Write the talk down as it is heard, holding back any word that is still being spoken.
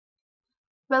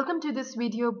Welcome to this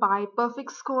video by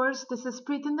Perfect Scores. This is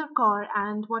Preetinder Kaur,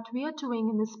 and what we are doing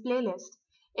in this playlist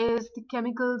is the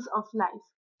chemicals of life.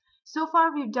 So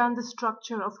far we've done the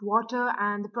structure of water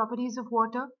and the properties of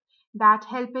water that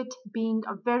help it being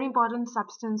a very important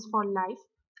substance for life.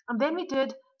 And then we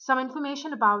did some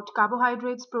information about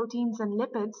carbohydrates, proteins and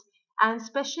lipids, and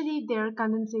especially their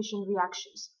condensation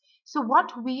reactions. So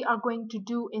what we are going to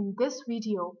do in this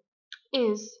video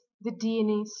is the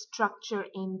DNA structure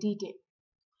in detail.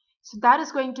 So that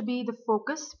is going to be the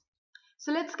focus.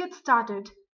 So let's get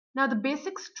started. Now the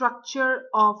basic structure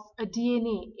of a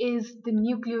DNA is the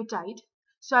nucleotide.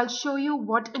 So I'll show you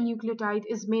what a nucleotide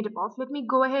is made up of. Let me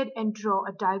go ahead and draw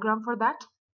a diagram for that.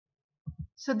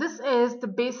 So this is the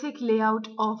basic layout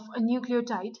of a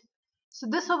nucleotide. So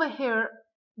this over here,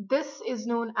 this is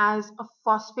known as a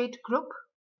phosphate group.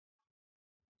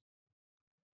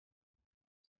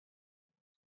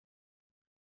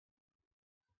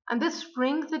 And this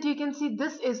ring that you can see,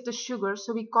 this is the sugar.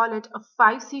 So we call it a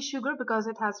 5C sugar because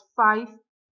it has 5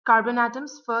 carbon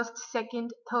atoms. First,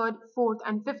 second, third, fourth,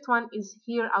 and fifth one is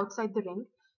here outside the ring.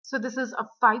 So this is a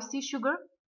 5C sugar.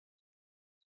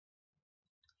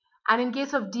 And in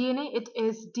case of DNA, it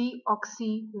is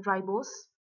deoxyribose.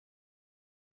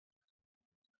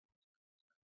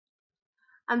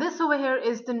 And this over here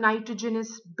is the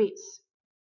nitrogenous base.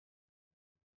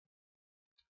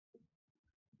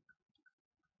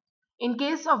 In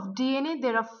case of DNA,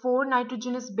 there are 4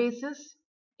 nitrogenous bases,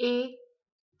 A,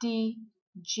 D,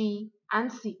 G,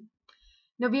 and C.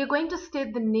 Now we are going to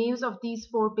state the names of these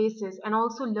 4 bases and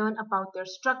also learn about their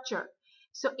structure.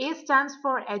 So A stands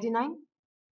for adenine,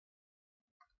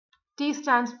 T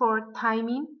stands for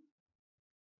thymine,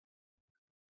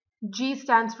 G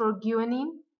stands for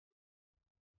guanine,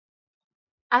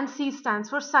 and C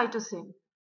stands for cytosine.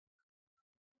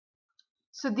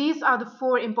 So these are the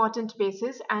 4 important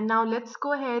bases, and now let's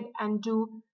go ahead and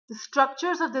do the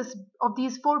structures of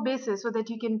these 4 bases so that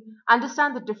you can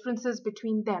understand the differences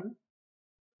between them.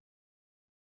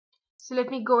 So let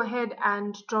me go ahead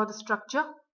and draw the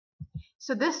structure.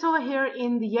 So this over here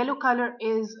in the yellow color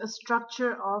is a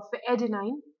structure of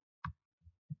adenine.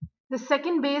 The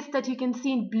second base that you can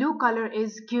see in blue color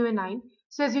is guanine.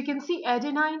 So as you can see,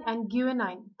 adenine and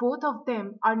guanine, both of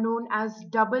them are known as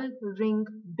double ring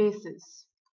bases.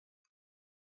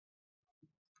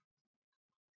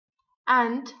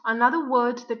 And another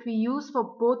word that we use for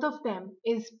both of them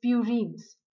is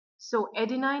purines. So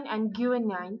adenine and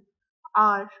guanine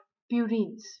are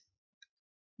purines,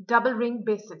 double ring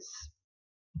bases.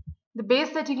 The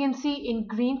base that you can see in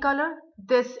green color,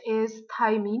 this is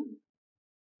thymine.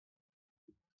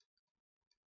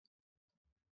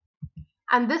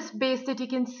 And this base that you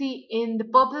can see in the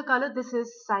purple color, this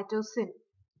is cytosine.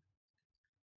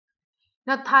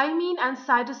 Now thymine and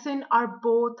cytosine are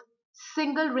both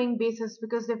single ring bases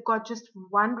because they've got just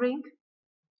one ring.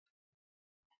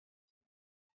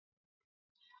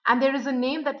 And there is a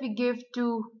name that we give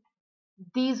to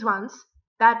these ones,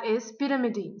 that is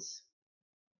pyrimidines.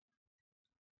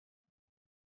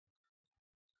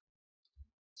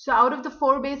 So out of the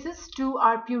 4 bases, 2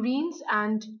 are purines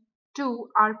and 2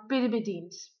 are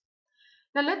pyrimidines.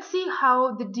 Now let's see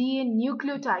how the DNA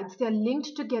nucleotides, they are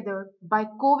linked together by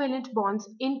covalent bonds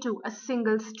into a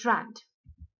single strand.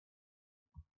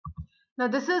 Now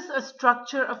this is a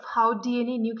structure of how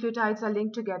DNA nucleotides are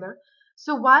linked together.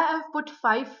 So why I've put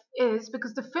 5 is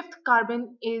because the 5th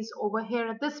carbon is over here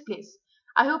at this place.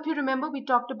 I hope you remember we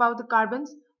talked about the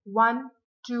carbons 1,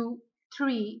 2,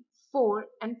 3, 4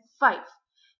 and 5.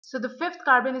 So the 5th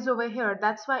carbon is over here.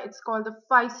 That's why it's called the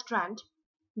 5 strand.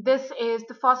 This is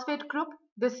the phosphate group.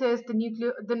 This is the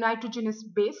nitrogenous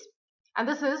base. And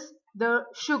this is the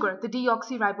sugar, the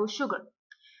deoxyribose sugar.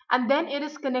 And then it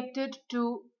is connected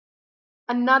to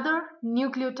another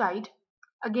nucleotide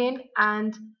again,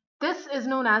 and this is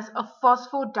known as a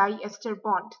phosphodiester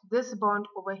bond. This bond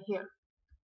over here,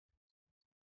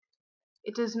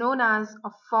 it is known as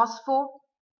a phosphodiester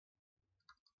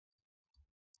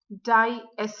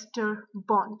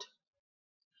bond.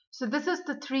 So this is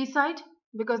the 3 side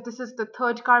because this is the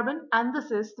 3rd carbon and this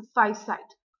is the 5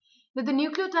 side. Now the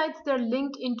nucleotides, they're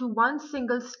linked into one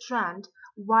single strand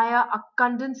via a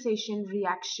condensation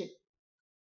reaction.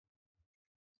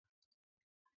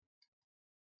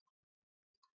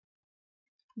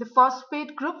 The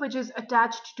phosphate group, which is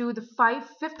attached to the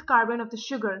 5th carbon of the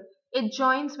sugar, it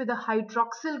joins with a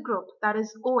hydroxyl group, that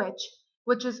is OH,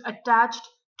 which is attached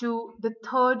to the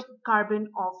 3rd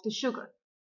carbon of the sugar.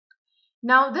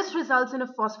 Now this results in a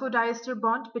phosphodiester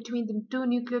bond between the 2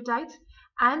 nucleotides,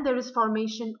 and there is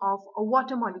formation of a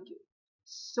water molecule.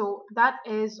 So that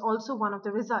is also one of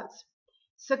the results.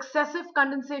 Successive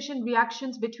condensation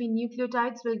reactions between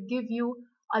nucleotides will give you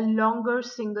a longer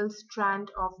single strand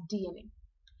of DNA.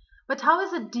 But how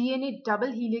is a DNA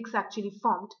double helix actually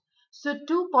formed? So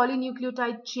two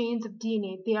polynucleotide chains of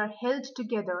DNA, they are held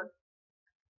together.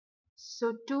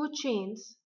 So two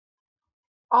chains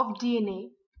of DNA,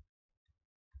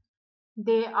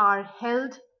 they are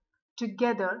held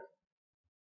together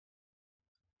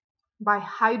by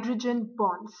hydrogen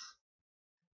bonds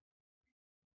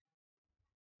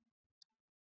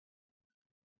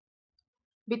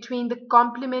between the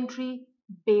complementary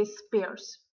base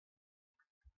pairs.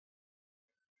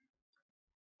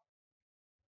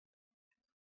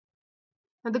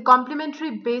 Now the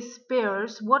complementary base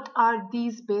pairs, what are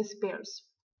these base pairs?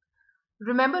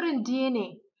 Remember in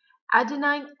DNA,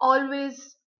 adenine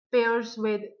always pairs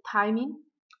with thymine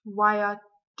via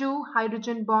two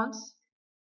hydrogen bonds,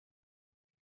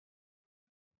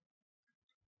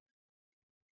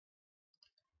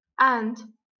 and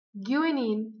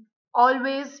guanine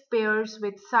always pairs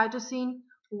with cytosine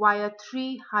via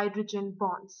three hydrogen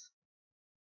bonds.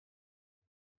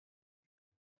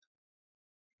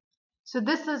 So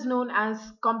this is known as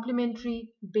complementary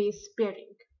base pairing.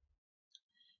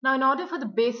 Now in order for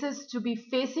the bases to be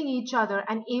facing each other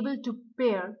and able to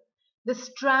pair, the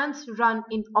strands run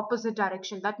in opposite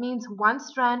direction. That means one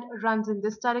strand runs in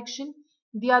this direction,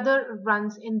 the other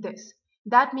runs in this.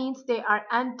 That means they are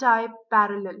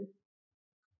anti-parallel.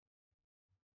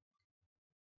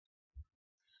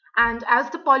 And as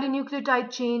the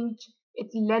polynucleotide chain it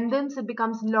lengthens, it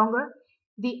becomes longer,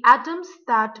 the atoms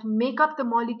that make up the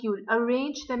molecule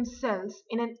arrange themselves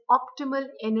in an optimal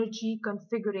energy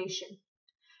configuration.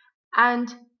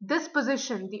 And this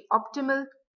position, the optimal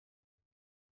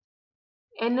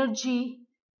energy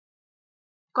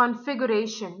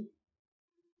configuration,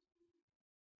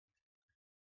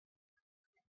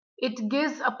 it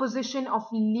gives a position of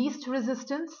least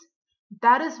resistance.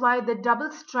 That is why the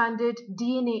double-stranded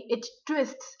DNA, it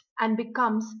twists and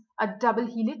becomes a double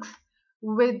helix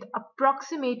with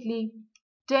approximately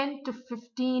 10 to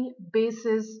 15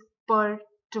 bases per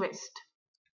twist.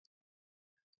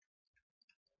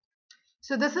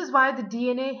 So this is why the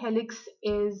DNA helix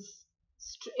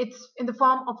it's in the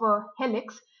form of a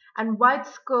helix and why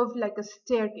it's curved like a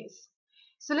staircase.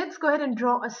 So let's go ahead and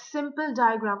draw a simple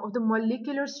diagram of the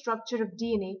molecular structure of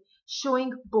DNA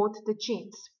showing both the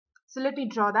chains. So let me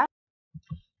draw that.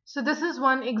 So this is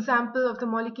one example of the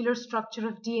molecular structure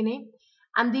of DNA,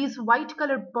 and these white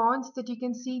colored bonds that you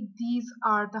can see, these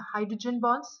are the hydrogen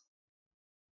bonds.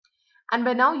 And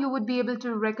by now you would be able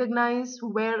to recognize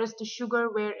where is the sugar,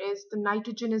 where is the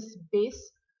nitrogenous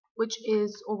base, which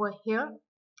is over here.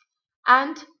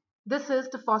 And this is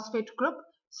the phosphate group.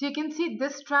 So you can see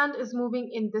this strand is moving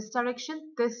in this direction,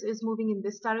 this is moving in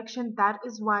this direction. That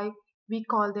is why we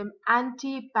call them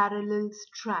anti-parallel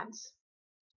strands.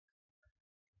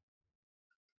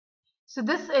 So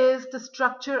this is the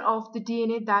structure of the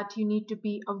DNA that you need to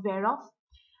be aware of.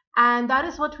 And that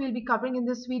is what we'll be covering in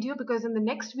this video, because in the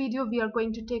next video we are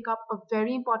going to take up a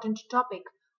very important topic,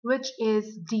 which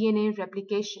is DNA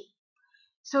replication.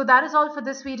 So that is all for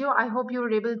this video. I hope you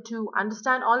were able to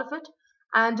understand all of it.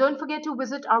 And don't forget to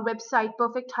visit our website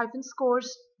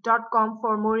perfect-scores.com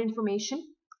for more information.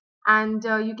 And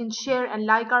you can share and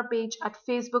like our page at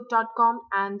facebook.com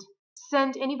and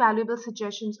send any valuable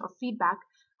suggestions or feedback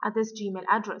at this Gmail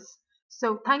address.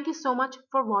 So thank you so much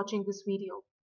for watching this video.